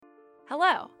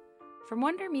Hello! From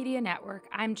Wonder Media Network,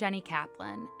 I'm Jenny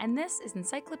Kaplan, and this is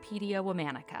Encyclopedia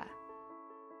Womanica.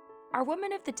 Our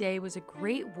woman of the day was a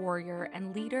great warrior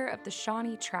and leader of the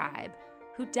Shawnee tribe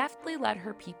who deftly led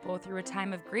her people through a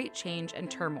time of great change and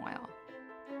turmoil.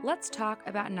 Let's talk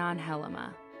about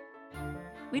Nonhelema.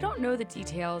 We don't know the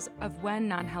details of when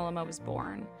Nonhelema was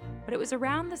born, but it was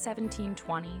around the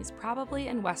 1720s, probably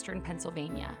in western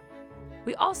Pennsylvania.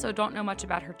 We also don't know much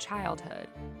about her childhood,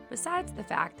 besides the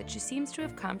fact that she seems to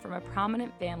have come from a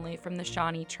prominent family from the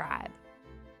Shawnee tribe.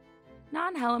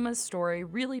 Nonhelema's story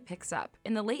really picks up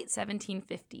in the late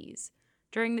 1750s,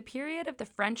 during the period of the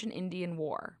French and Indian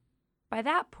War. By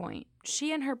that point,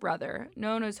 she and her brother,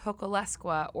 known as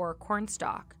Hokolesqua or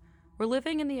Cornstalk, were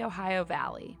living in the Ohio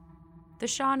Valley. The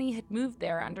Shawnee had moved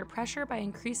there under pressure by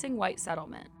increasing white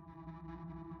settlement.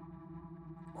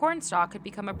 Cornstalk had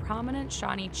become a prominent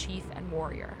Shawnee chief and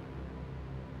warrior.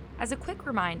 As a quick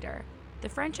reminder, the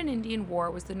French and Indian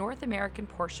War was the North American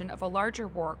portion of a larger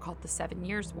war called the 7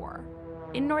 Years' War.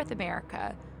 In North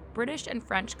America, British and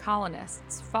French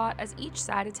colonists fought as each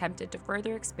side attempted to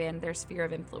further expand their sphere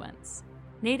of influence.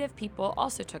 Native people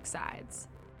also took sides.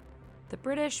 The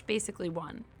British basically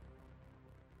won.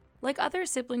 Like other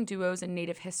sibling duos in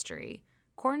Native history,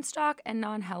 Cornstalk and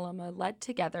Nonhelema led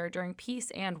together during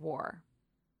peace and war.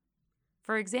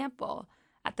 For example,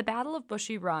 at the Battle of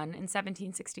Bushy Run in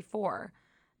 1764,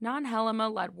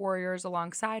 Nonhelema led warriors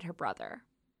alongside her brother.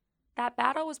 That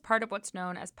battle was part of what's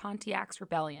known as Pontiac's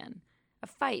Rebellion, a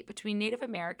fight between Native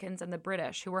Americans and the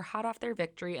British who were hot off their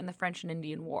victory in the French and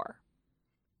Indian War.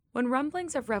 When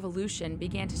rumblings of revolution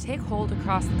began to take hold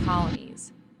across the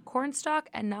colonies, Cornstalk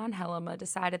and Nonhelema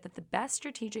decided that the best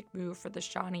strategic move for the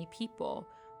Shawnee people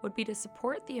would be to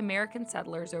support the American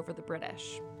settlers over the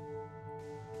British.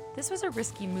 This was a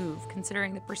risky move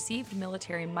considering the perceived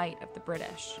military might of the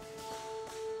British.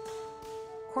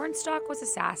 Cornstalk was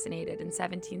assassinated in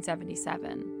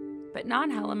 1777, but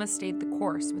Nonhelema stayed the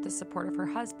course with the support of her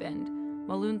husband,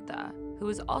 Moluntha, who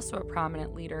was also a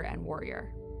prominent leader and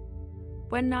warrior.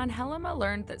 When Nonhelema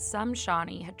learned that some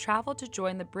Shawnee had traveled to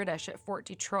join the British at Fort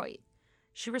Detroit,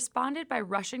 she responded by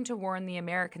rushing to warn the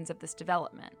Americans of this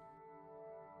development.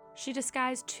 She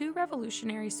disguised 2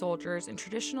 revolutionary soldiers in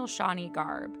traditional Shawnee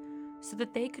garb so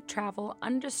that they could travel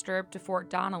undisturbed to Fort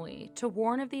Donnelly to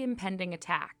warn of the impending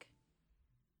attack.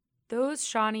 Those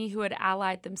Shawnee who had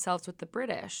allied themselves with the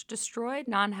British destroyed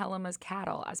Nonhelema's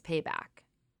cattle as payback.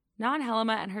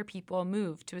 Nonhelema and her people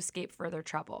moved to escape further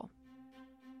trouble.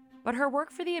 But her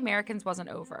work for the Americans wasn't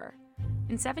over.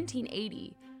 In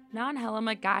 1780,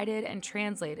 Nonhelema guided and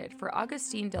translated for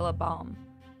Augustin de la Balme,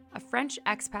 a French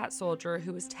expat soldier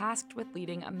who was tasked with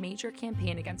leading a major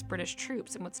campaign against British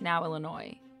troops in what's now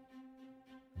Illinois.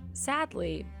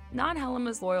 Sadly,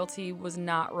 Nonhelema's loyalty was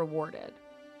not rewarded.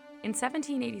 In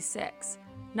 1786,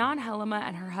 Nonhelema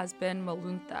and her husband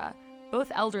Moluntha,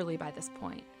 both elderly by this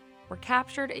point, were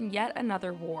captured in yet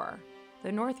another war,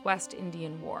 the Northwest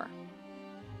Indian War.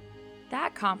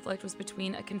 That conflict was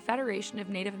between a confederation of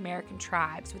Native American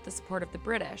tribes with the support of the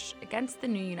British against the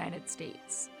new United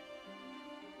States.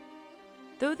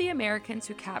 Though the Americans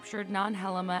who captured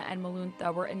Nonhelema and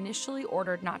Moluntha were initially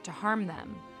ordered not to harm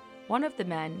them, one of the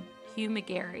men, Hugh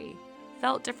McGarry,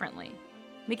 felt differently.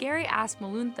 McGarry asked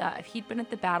Moluntha if he'd been at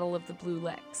the Battle of the Blue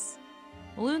Licks.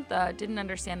 Moluntha didn't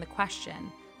understand the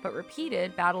question, but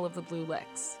repeated Battle of the Blue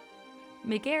Licks.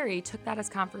 McGarry took that as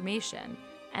confirmation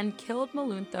and killed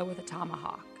Moluntha with a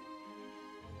tomahawk.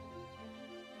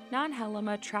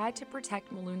 Nonhelema tried to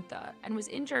protect Moluntha and was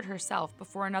injured herself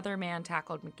before another man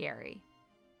tackled McGarry.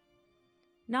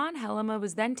 Nonhelema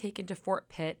was then taken to Fort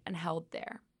Pitt and held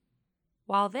there.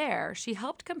 While there, she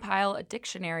helped compile a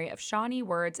dictionary of Shawnee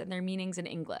words and their meanings in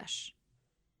English.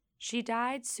 She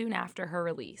died soon after her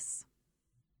release.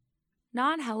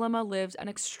 Nonhelema lived an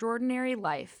extraordinary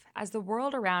life as the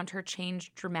world around her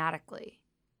changed dramatically.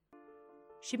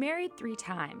 She married 3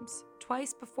 times,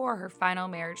 twice before her final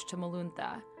marriage to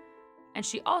Moluntha, and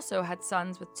she also had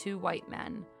sons with 2 white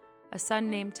men, a son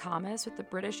named Thomas with the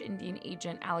British Indian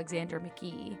agent Alexander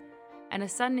McGee, and a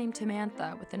son named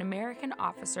Tamantha with an American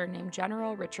officer named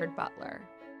General Richard Butler.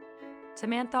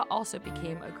 Tamantha also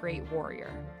became a great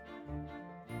warrior.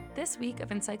 This week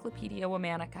of Encyclopedia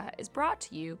Womanica is brought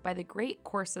to you by the Great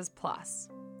Courses Plus.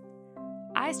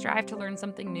 I strive to learn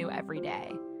something new every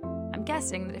day. I'm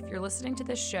guessing that if you're listening to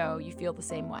this show, you feel the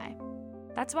same way.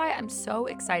 That's why I'm so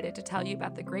excited to tell you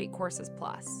about the Great Courses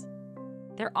Plus.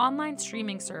 Their online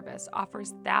streaming service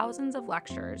offers thousands of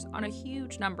lectures on a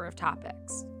huge number of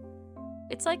topics.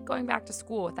 It's like going back to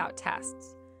school without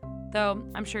tests, though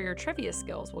I'm sure your trivia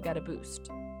skills will get a boost.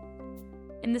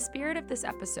 In the spirit of this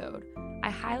episode, I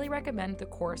highly recommend the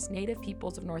course Native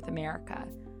Peoples of North America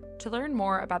to learn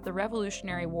more about the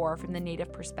Revolutionary War from the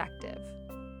Native perspective.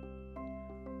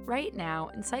 Right now,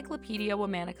 Encyclopedia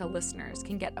Womanica listeners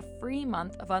can get a free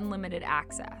month of unlimited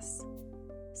access.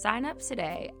 Sign up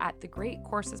today at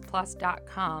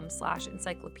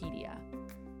thegreatcoursesplus.com/encyclopedia.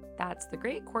 That's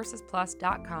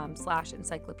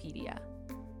thegreatcoursesplus.com/encyclopedia.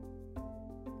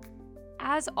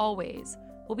 As always,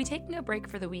 we'll be taking a break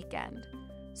for the weekend,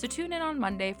 so tune in on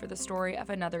Monday for the story of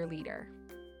another leader.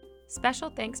 Special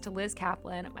thanks to Liz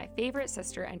Kaplan, my favorite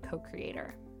sister and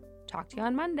co-creator. Talk to you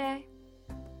on Monday.